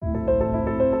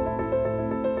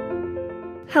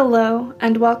Hello,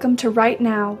 and welcome to Right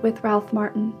Now with Ralph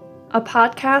Martin, a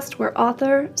podcast where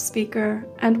author, speaker,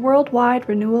 and worldwide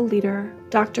renewal leader,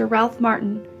 Dr. Ralph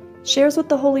Martin, shares what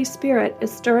the Holy Spirit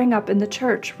is stirring up in the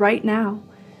church right now.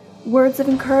 Words of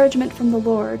encouragement from the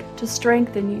Lord to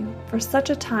strengthen you for such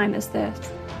a time as this.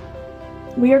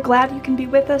 We are glad you can be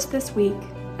with us this week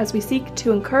as we seek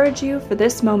to encourage you for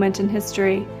this moment in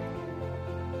history.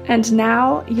 And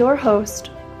now, your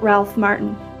host, Ralph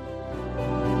Martin.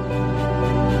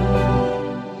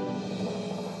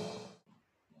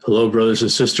 Hello, brothers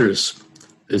and sisters.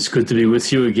 It's good to be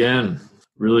with you again.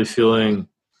 Really feeling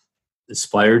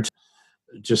inspired.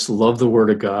 Just love the Word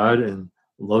of God and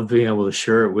love being able to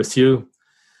share it with you.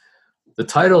 The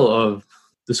title of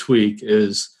this week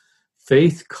is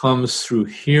Faith Comes Through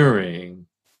Hearing,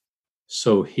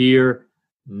 so hear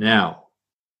now.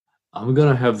 I'm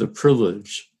going to have the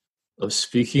privilege of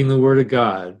speaking the Word of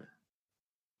God.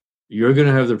 You're going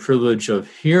to have the privilege of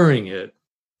hearing it.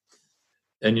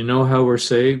 And you know how we're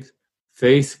saved?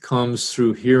 Faith comes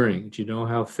through hearing. Do you know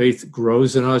how faith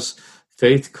grows in us?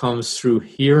 Faith comes through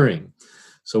hearing.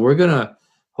 So we're going to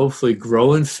hopefully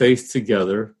grow in faith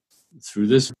together through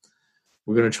this.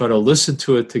 We're going to try to listen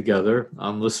to it together.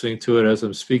 I'm listening to it as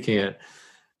I'm speaking it.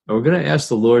 And we're going to ask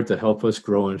the Lord to help us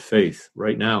grow in faith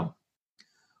right now.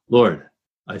 Lord,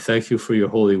 I thank you for your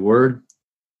holy word.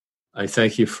 I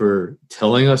thank you for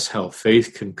telling us how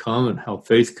faith can come and how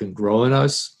faith can grow in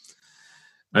us.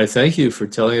 I thank you for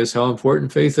telling us how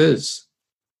important faith is,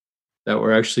 that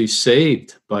we're actually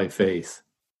saved by faith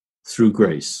through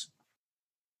grace.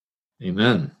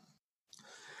 Amen.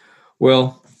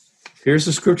 Well, here's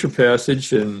the scripture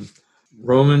passage in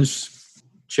Romans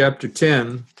chapter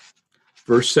 10,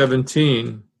 verse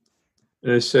 17,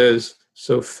 and it says,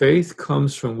 "So faith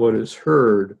comes from what is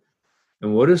heard,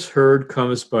 and what is heard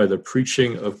comes by the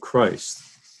preaching of Christ."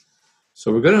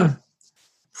 So we're going to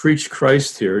preach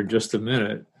Christ here in just a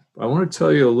minute. I want to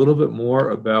tell you a little bit more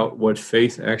about what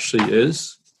faith actually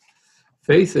is.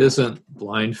 Faith isn't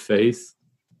blind faith.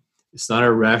 It's not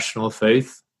irrational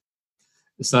faith.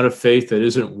 It's not a faith that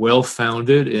isn't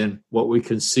well-founded in what we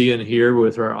can see and hear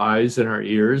with our eyes and our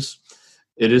ears.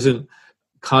 It isn't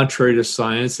contrary to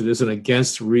science. It isn't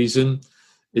against reason.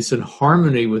 It's in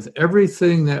harmony with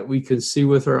everything that we can see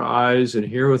with our eyes and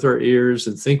hear with our ears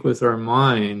and think with our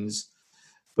minds,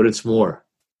 but it's more.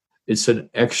 It's an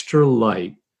extra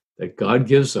light that God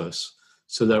gives us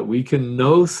so that we can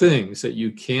know things that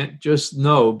you can't just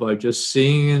know by just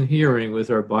seeing and hearing with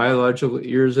our biological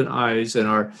ears and eyes and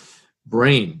our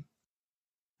brain.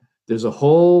 There's a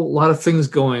whole lot of things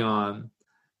going on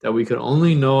that we can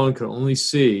only know and can only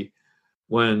see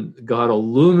when God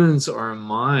illumines our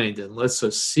mind and lets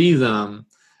us see them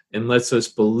and lets us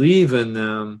believe in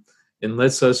them and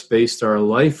lets us base our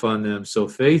life on them. So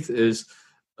faith is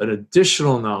an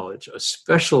additional knowledge, a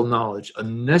special knowledge, a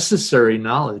necessary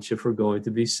knowledge if we're going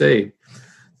to be saved.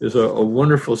 There's a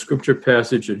wonderful scripture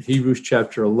passage in Hebrews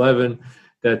chapter 11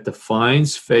 that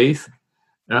defines faith.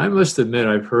 And I must admit,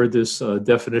 I've heard this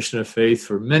definition of faith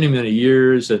for many, many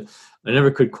years, and I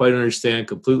never could quite understand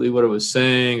completely what it was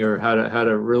saying or how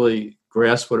to really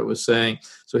grasp what it was saying.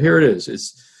 So here it is.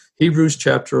 It's Hebrews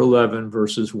chapter 11,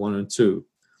 verses 1 and 2.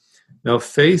 Now,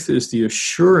 faith is the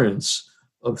assurance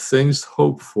of things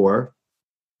hoped for.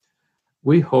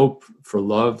 We hope for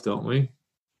love, don't we?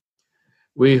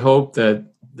 We hope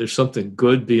that there's something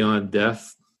good beyond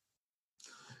death.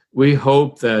 We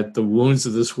hope that the wounds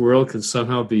of this world can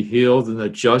somehow be healed and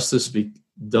that justice be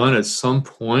done at some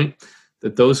point,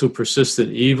 that those who persist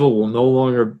in evil will no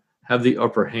longer have the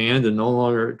upper hand and no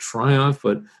longer triumph,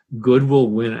 but good will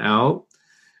win out.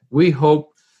 We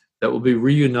hope that we'll be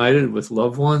reunited with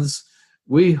loved ones.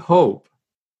 We hope,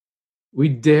 we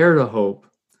dare to hope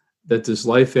that there's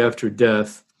life after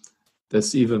death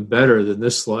that's even better than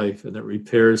this life and that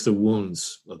repairs the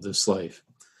wounds of this life.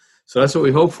 So that's what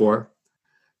we hope for.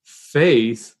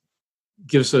 Faith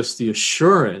gives us the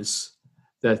assurance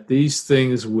that these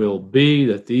things will be,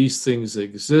 that these things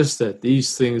exist, that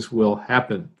these things will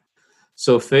happen.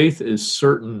 So faith is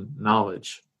certain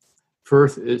knowledge.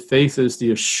 Faith is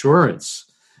the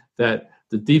assurance that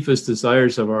the deepest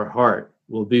desires of our heart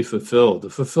will be fulfilled, the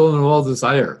fulfillment of all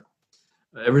desire.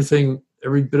 Everything,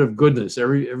 every bit of goodness,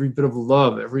 every bit of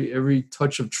love, every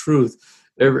touch of truth,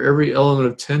 every element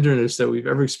of tenderness that we've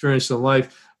ever experienced in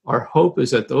life, our hope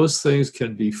is that those things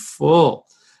can be full.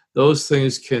 Those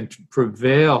things can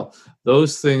prevail.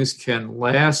 Those things can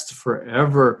last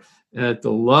forever. And that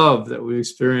the love that we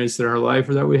experienced in our life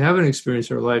or that we haven't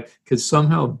experienced in our life can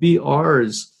somehow be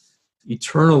ours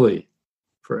eternally,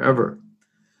 forever.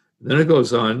 And then it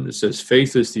goes on, it says,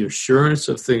 faith is the assurance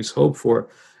of things hoped for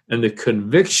and the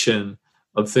conviction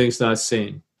of things not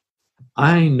seen.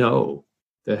 I know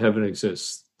that heaven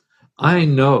exists. I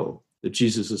know that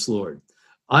Jesus is Lord.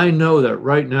 I know that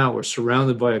right now we're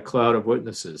surrounded by a cloud of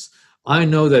witnesses. I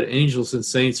know that angels and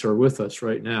saints are with us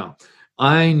right now.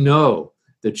 I know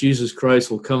that Jesus Christ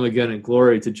will come again in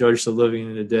glory to judge the living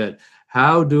and the dead.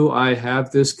 How do I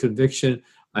have this conviction?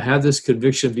 I have this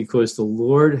conviction because the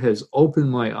Lord has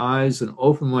opened my eyes and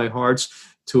opened my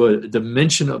hearts to a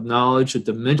dimension of knowledge, a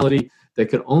dimension that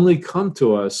can only come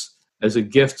to us as a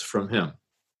gift from him.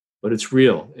 But it's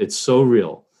real. It's so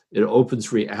real. It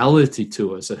opens reality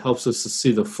to us. It helps us to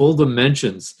see the full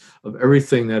dimensions of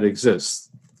everything that exists.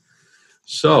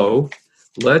 So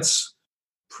let's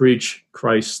preach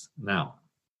Christ now.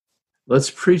 Let's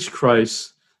preach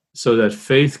Christ so that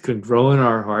faith can grow in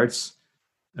our hearts.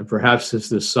 And perhaps if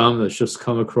there's some that's just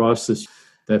come across this,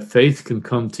 that faith can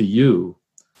come to you,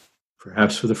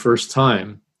 perhaps for the first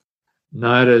time,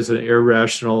 not as an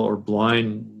irrational or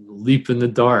blind leap in the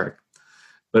dark,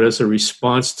 but as a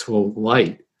response to a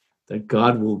light that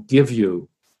God will give you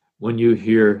when you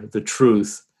hear the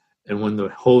truth and when the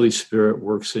Holy Spirit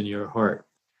works in your heart.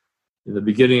 In the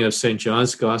beginning of St.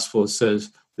 John's Gospel, it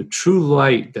says, the true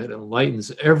light that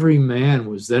enlightens every man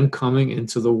was then coming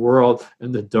into the world,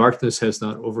 and the darkness has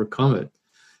not overcome it.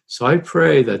 So I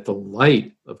pray that the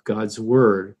light of God's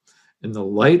Word and the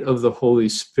light of the Holy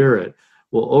Spirit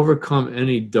will overcome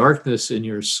any darkness in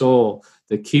your soul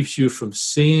that keeps you from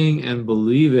seeing and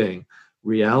believing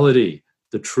reality,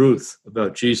 the truth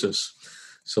about Jesus.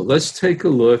 So let's take a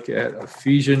look at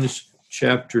Ephesians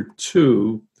chapter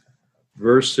 2,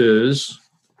 verses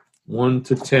 1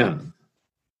 to 10.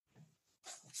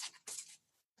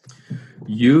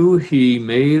 You he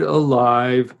made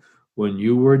alive when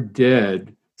you were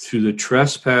dead through the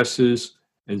trespasses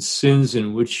and sins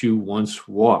in which you once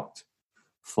walked,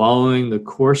 following the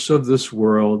course of this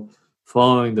world,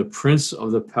 following the prince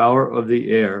of the power of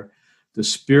the air, the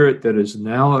spirit that is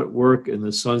now at work in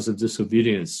the sons of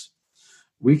disobedience.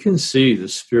 We can see the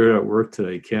spirit at work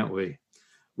today, can't we?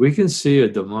 We can see a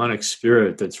demonic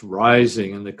spirit that's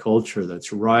rising in the culture,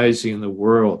 that's rising in the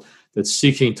world, that's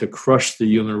seeking to crush the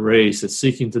human race, that's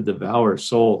seeking to devour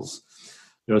souls.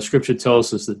 You know, Scripture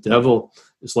tells us the devil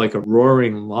is like a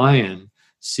roaring lion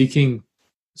seeking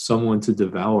someone to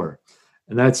devour.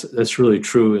 And that's really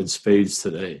true in spades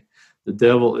today. The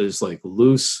devil is like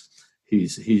loose.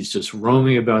 He's just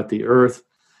roaming about the earth.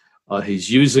 He's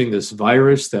using this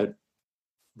virus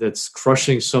that's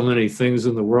crushing so many things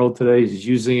in the world today. He's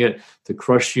using it to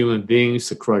crush human beings,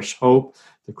 to crush hope,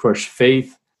 to crush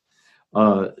faith,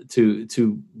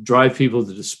 to drive people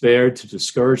to despair, to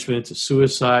discouragement, to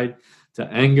suicide, to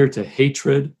anger, to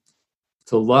hatred,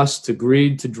 to lust, to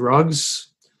greed, to drugs,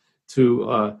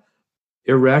 to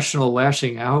irrational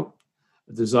lashing out,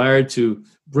 a desire to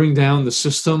bring down the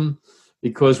system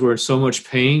because we're in so much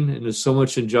pain and there's so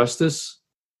much injustice.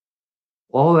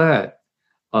 All that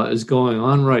is going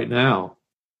on right now.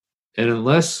 And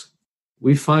unless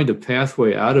we find a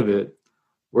pathway out of it,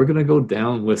 we're going to go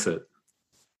down with it.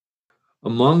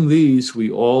 Among these,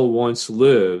 we all once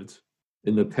lived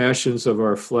in the passions of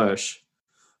our flesh,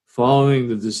 following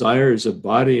the desires of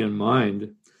body and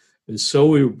mind, and so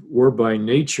we were by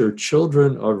nature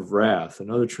children of wrath.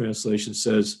 Another translation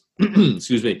says,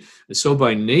 excuse me, and so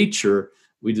by nature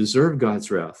we deserve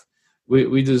God's wrath.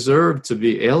 We deserve to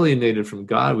be alienated from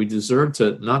God. We deserve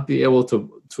to not be able to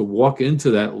walk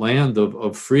into that land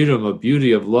of freedom, of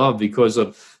beauty, of love, because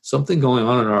of something going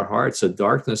on in our hearts, a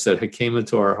darkness that had came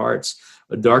into our hearts,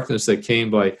 a darkness that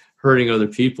came by hurting other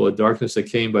people, a darkness that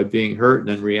came by being hurt and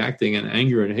then reacting in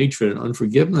anger and hatred and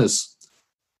unforgiveness.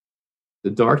 The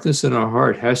darkness in our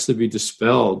heart has to be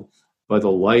dispelled by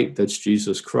the light that's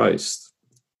Jesus Christ.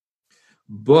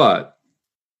 But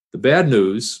the bad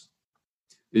news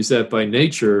is that by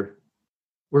nature,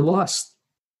 we're lost.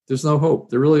 There's no hope.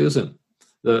 There really isn't.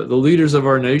 The leaders of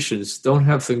our nations don't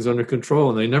have things under control,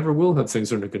 and they never will have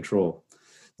things under control.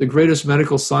 The greatest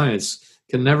medical science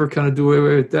can never kind of do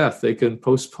away with death. They can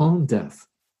postpone death.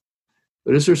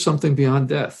 But is there something beyond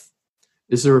death?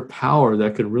 Is there a power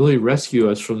that can really rescue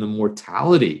us from the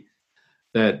mortality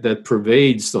that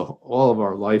pervades all of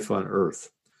our life on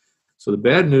earth? So the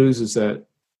bad news is that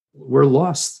we're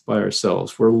lost by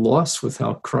ourselves. We're lost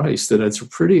without Christ, and it's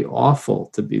pretty awful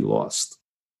to be lost.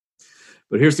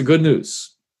 But here's the good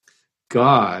news.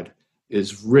 God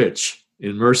is rich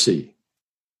in mercy.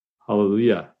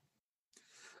 Hallelujah.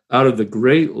 Out of the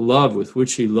great love with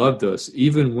which he loved us,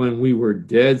 even when we were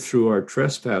dead through our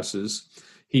trespasses,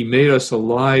 he made us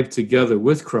alive together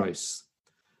with Christ.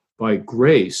 By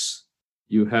grace,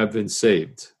 you have been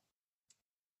saved.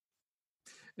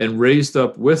 And raised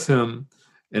up with him,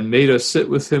 and made us sit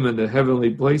with him in the heavenly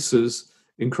places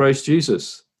in Christ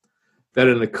Jesus, that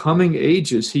in the coming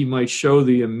ages he might show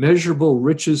the immeasurable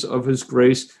riches of his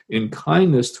grace in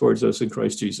kindness towards us in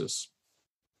Christ Jesus.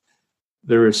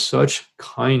 There is such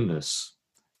kindness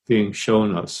being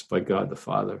shown us by God the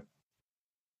Father.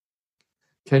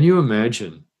 Can you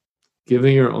imagine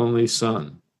giving your only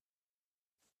son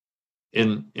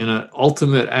in an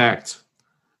ultimate act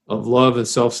of love and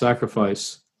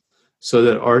self-sacrifice so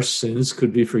that our sins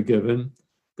could be forgiven,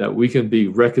 that we can be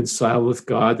reconciled with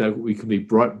God, that we can be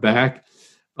brought back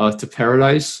to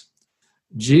paradise?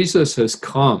 Jesus has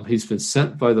come. He's been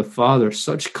sent by the Father.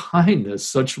 Such kindness,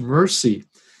 such mercy,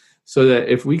 so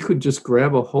that if we could just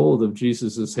grab a hold of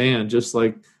Jesus's hand, just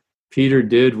like Peter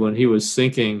did when he was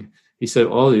sinking, he said,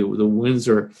 oh, the winds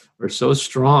are so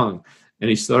strong. And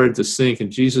he started to sink,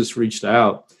 and Jesus reached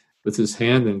out with his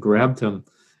hand and grabbed him.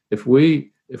 If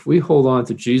we hold on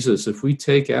to Jesus, if we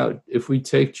take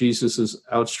Jesus's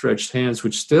outstretched hands,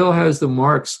 which still has the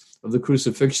marks of the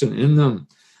crucifixion in them,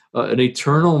 an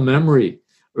eternal memory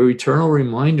or eternal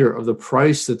reminder of the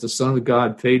price that the Son of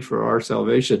God paid for our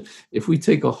salvation, if we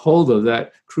take a hold of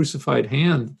that crucified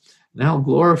hand, now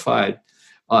glorified,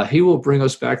 he will bring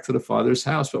us back to the Father's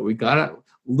house. But we got to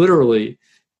literally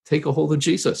take a hold of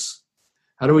Jesus.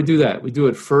 How do we do that? We do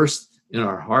it first in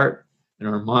our heart, in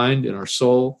our mind, in our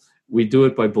soul. We do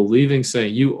it by believing,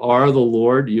 saying, you are the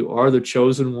Lord, you are the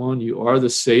chosen one, you are the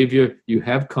Savior, you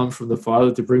have come from the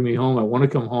Father to bring me home. I want to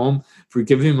come home.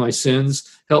 Forgive me my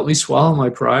sins. Help me swallow my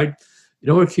pride. You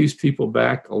know what keeps people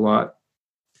back a lot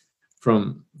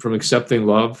from accepting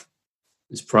love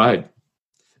is pride.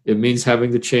 It means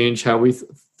having to change how we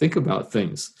think about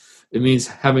things. It means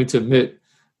having to admit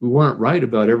we weren't right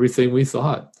about everything we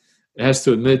thought. It has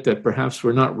to admit that perhaps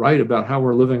we're not right about how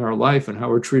we're living our life and how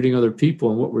we're treating other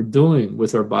people and what we're doing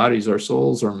with our bodies, our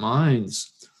souls, our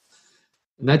minds.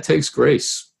 And that takes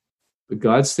grace. But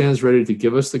God stands ready to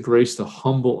give us the grace to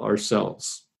humble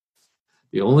ourselves.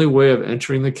 The only way of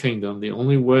entering the kingdom, the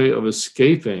only way of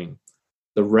escaping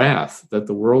the wrath that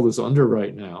the world is under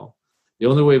right now, the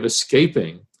only way of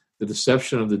escaping the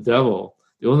deception of the devil,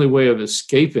 the only way of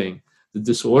escaping the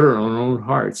disorder in our own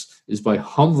hearts is by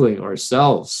humbling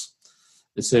ourselves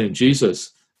and saying,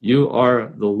 Jesus, you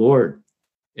are the Lord,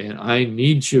 and I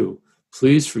need you.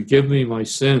 Please forgive me my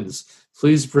sins.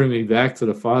 Please bring me back to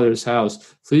the Father's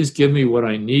house. Please give me what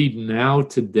I need now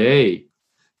today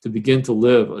to begin to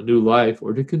live a new life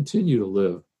or to continue to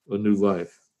live a new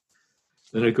life.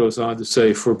 Then it goes on to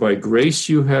say, for by grace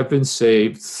you have been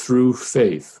saved through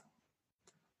faith.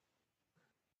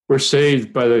 We're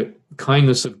saved by the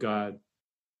kindness of God.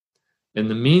 And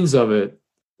the means of it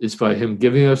is by him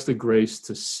giving us the grace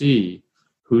to see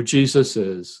who Jesus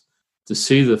is, to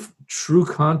see the true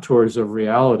contours of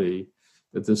reality,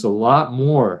 that there's a lot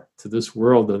more to this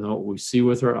world than what we see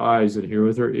with our eyes and hear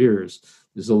with our ears.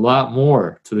 There's a lot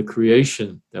more to the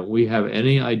creation than we have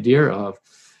any idea of.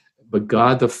 But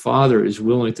God the Father is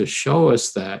willing to show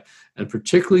us that, and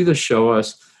particularly to show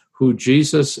us who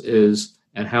Jesus is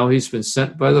and how he's been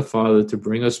sent by the Father to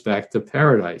bring us back to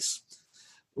paradise.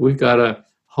 We've got to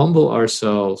humble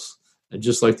ourselves, and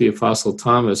just like the Apostle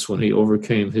Thomas when he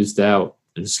overcame his doubt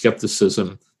and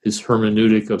skepticism, his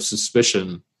hermeneutic of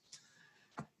suspicion,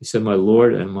 he said, my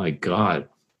Lord and my God,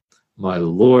 my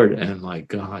Lord and my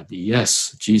God.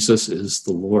 Yes, Jesus is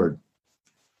the Lord.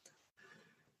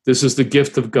 This is the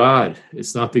gift of God.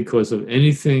 It's not because of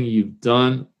anything you've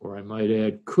done, or I might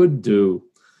add, could do,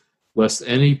 lest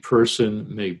any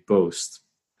person may boast.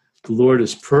 The Lord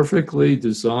has perfectly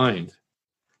designed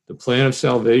the plan of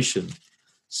salvation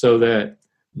so that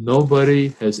nobody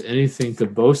has anything to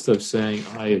boast of saying,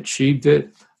 I achieved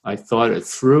it, I thought it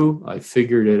through, I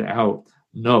figured it out.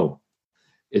 No,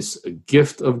 it's a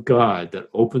gift of God that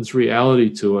opens reality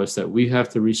to us that we have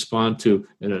to respond to,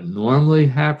 and it normally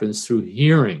happens through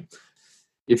hearing.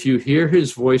 If you hear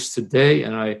his voice today,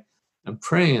 and I am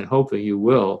praying and hoping you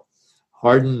will,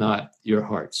 harden not your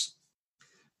hearts.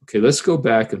 Okay, let's go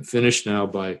back and finish now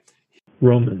by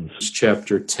Romans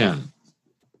chapter 10.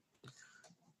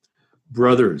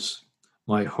 Brothers,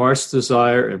 my heart's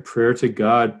desire and prayer to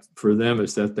God for them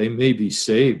is that they may be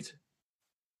saved.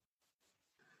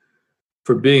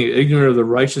 For being ignorant of the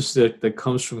righteousness that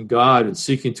comes from God and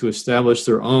seeking to establish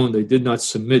their own, they did not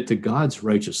submit to God's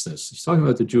righteousness. He's talking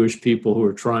about the Jewish people who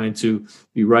are trying to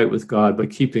be right with God by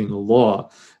keeping the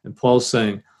law. And Paul's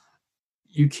saying,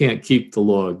 you can't keep the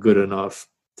law good enough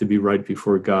to be right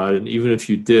before God. And even if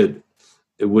you did,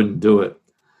 it wouldn't do it.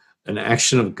 An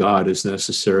action of God is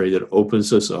necessary that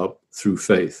opens us up through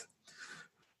faith.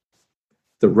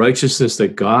 The righteousness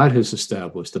that God has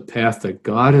established, the path that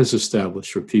God has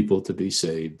established for people to be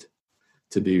saved,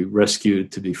 to be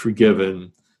rescued, to be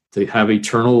forgiven, to have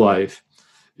eternal life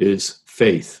is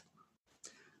faith.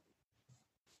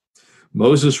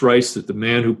 Moses writes that the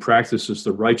man who practices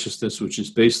the righteousness which is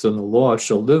based on the law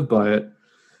shall live by it.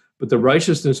 But the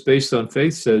righteousness based on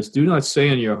faith says, do not say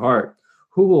in your heart,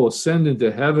 who will ascend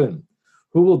into heaven?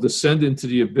 Who will descend into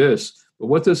the abyss? But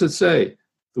what does it say?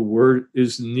 The word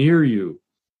is near you,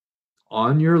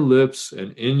 on your lips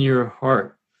and in your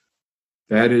heart.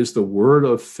 That is the word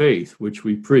of faith which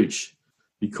we preach.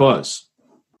 Because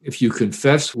if you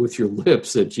confess with your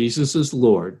lips that Jesus is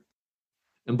Lord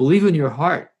and believe in your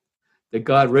heart that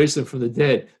God raised him from the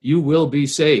dead, you will be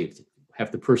saved.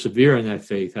 Have to persevere in that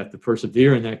faith, have to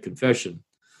persevere in that confession.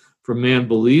 For man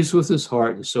believes with his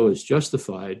heart and so is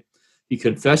justified. He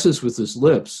confesses with his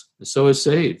lips and so is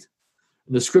saved.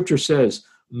 And the scripture says,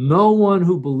 no one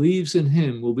who believes in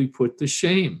him will be put to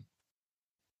shame.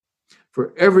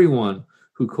 For everyone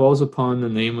who calls upon the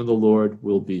name of the Lord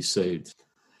will be saved.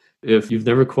 If you've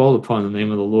never called upon the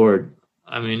name of the Lord,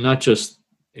 I mean, not just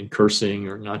in cursing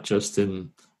or not just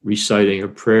in reciting a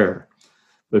prayer,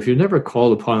 but if you've never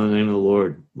called upon the name of the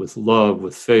Lord with love,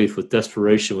 with faith, with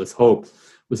desperation, with hope,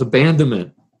 with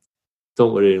abandonment,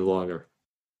 don't wait any longer.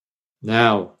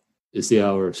 Now is the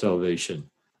hour of salvation.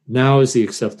 Now is the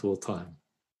acceptable time.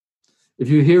 If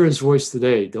you hear his voice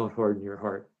today, don't harden your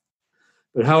heart.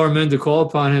 But how are men to call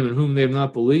upon him in whom they have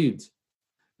not believed?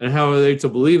 And how are they to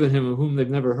believe in him in whom they've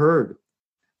never heard?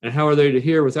 And how are they to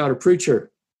hear without a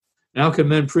preacher? And how can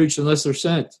men preach unless they're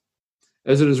sent?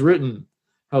 As it is written,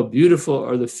 how beautiful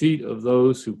are the feet of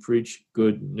those who preach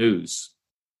good news.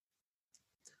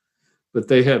 But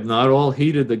they have not all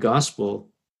heeded the gospel.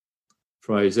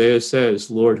 For Isaiah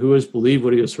says, Lord, who has believed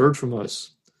what he has heard from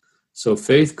us? So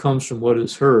faith comes from what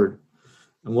is heard,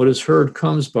 and what is heard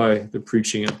comes by the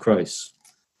preaching of Christ.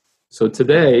 So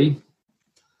today,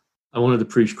 I wanted to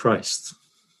preach Christ,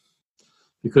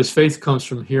 because faith comes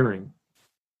from hearing,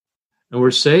 and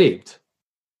we're saved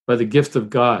by the gift of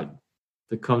God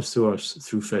that comes to us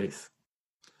through faith.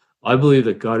 I believe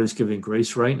that God is giving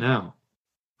grace right now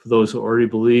for those who already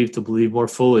believe to believe more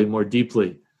fully, more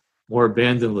deeply, more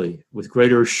abandonedly, with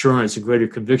greater assurance and greater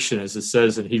conviction, as it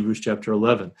says in Hebrews chapter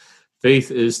 11.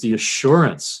 Faith is the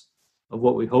assurance of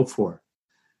what we hope for.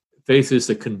 Faith is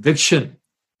the conviction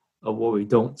of what we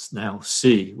don't now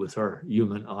see with our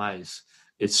human eyes.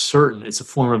 It's certain. It's a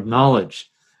form of knowledge.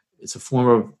 It's a form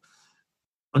of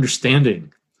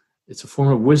understanding. It's a form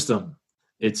of wisdom.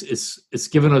 It's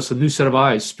given us a new set of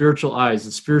eyes, spiritual eyes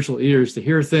and spiritual ears to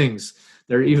hear things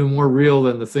that are even more real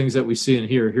than the things that we see and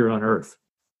hear here on earth.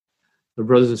 So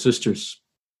brothers and sisters,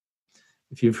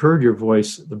 if you've heard your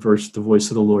voice, the voice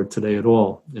of the Lord today at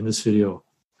all in this video,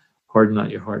 harden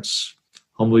not your hearts.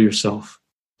 Humble yourself.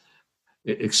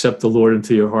 Accept the Lord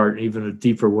into your heart in even a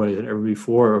deeper way than ever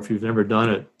before, or if you've never done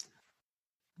it,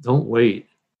 don't wait.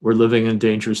 We're living in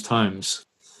dangerous times.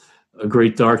 A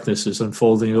great darkness is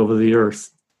unfolding over the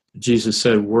earth. Jesus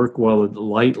said, work while the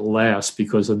light lasts,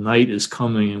 because a night is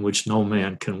coming in which no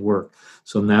man can work.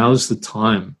 So now's the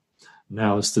time.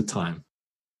 Now is the time.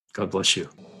 God bless you.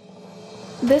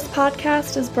 This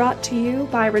podcast is brought to you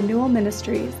by Renewal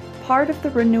Ministries, part of the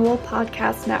Renewal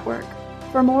Podcast Network.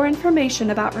 For more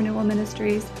information about Renewal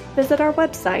Ministries, visit our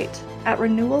website at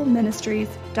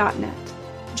renewalministries.net.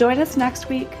 Join us next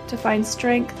week to find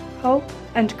strength, hope,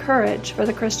 and courage for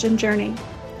the Christian journey.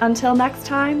 Until next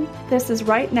time, this is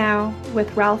Right Now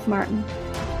with Ralph Martin.